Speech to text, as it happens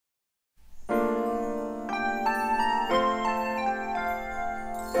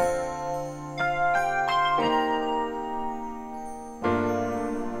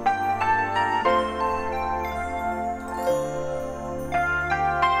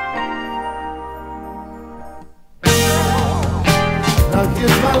Now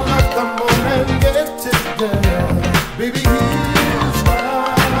here's my love, come on and get it, girl. Baby, here's my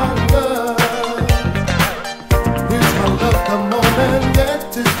love. Here's my love, come on and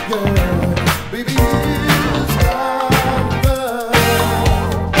get it, girl. Baby, here's my love.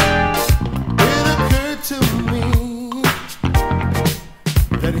 It occurred to me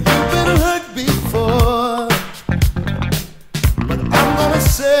that you've been hurt before, but I'm gonna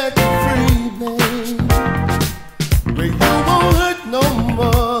set you free, babe, where you won't hurt no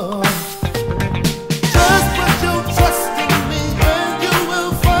more. Just put your trust in me and you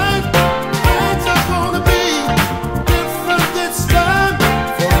will find things are gonna be different this time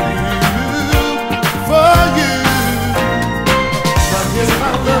for you, for you. Now here's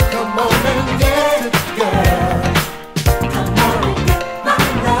my love, come on and get it, girl. Come on and get my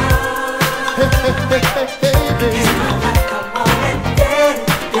love. Hey, hey, hey, hey, hey, baby. Come on and get it,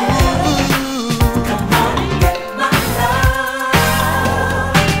 girl. Come on and get my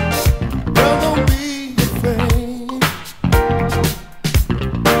love. Girl, don't be afraid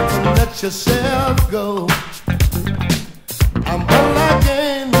to let yourself go. I'm unlike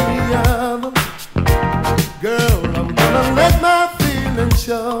any other. Girl, I'm gonna let my feelings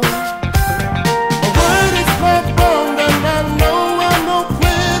show. A word is my bond and I know I'm no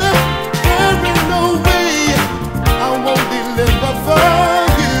quitter. There ain't no way I won't deliver for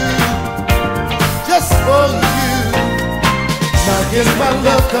you, just for you. Now here's my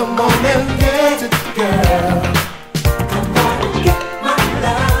love, come on and get it, girl. Come on and get my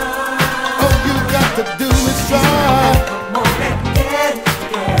love. All you got to do is try. Come on and get it,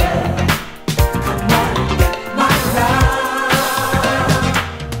 girl. Come on and get my love.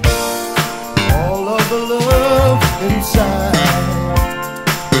 All of the love inside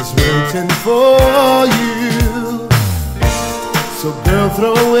is waiting for you. So girl,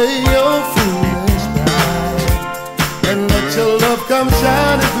 throw away your foolish pride and let your love come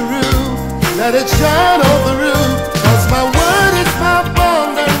shining through. Let it shine on the roof. 'Cause my word is my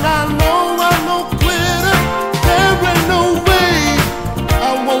bond and I know I'm no quitter. There ain't no way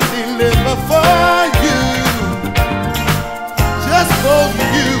I won't deliver for you, just for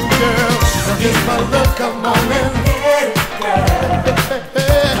you, girl. Now here's my love, come on and Get it, girl.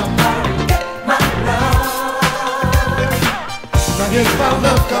 Come on and get my love. now here's my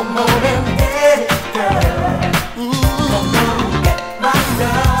love, come on and Get it, girl. ooh, Come on and get my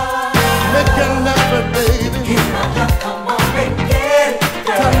love. make an effort, baby. Here's my love. Come on and get it,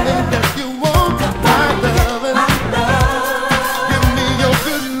 Tell me girl. that you want my loving. My love. Give me your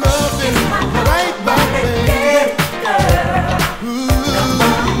good loving right back, baby. Get it, girl.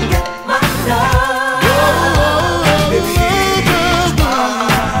 Ooh, Get my love. baby,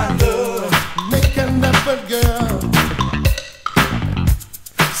 make an effort, girl.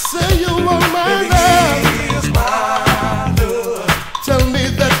 Say you want my love. Tell me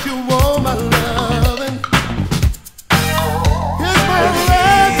that you want my loving. Here's my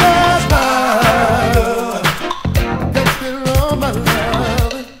love, get me on my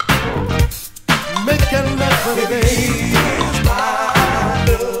loving. Make an effort, baby.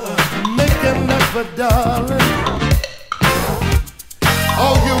 Make an effort, darling.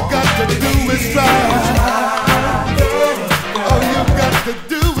 All you got to do is try. All you got to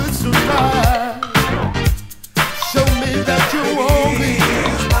do is try. Show me that you want me.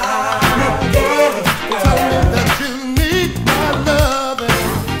 Tell me that you need my loving.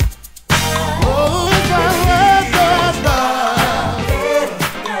 Oh, it's my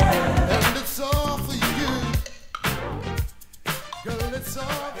love, and it's all for you. Girl, it's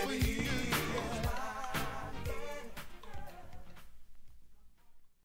all for you.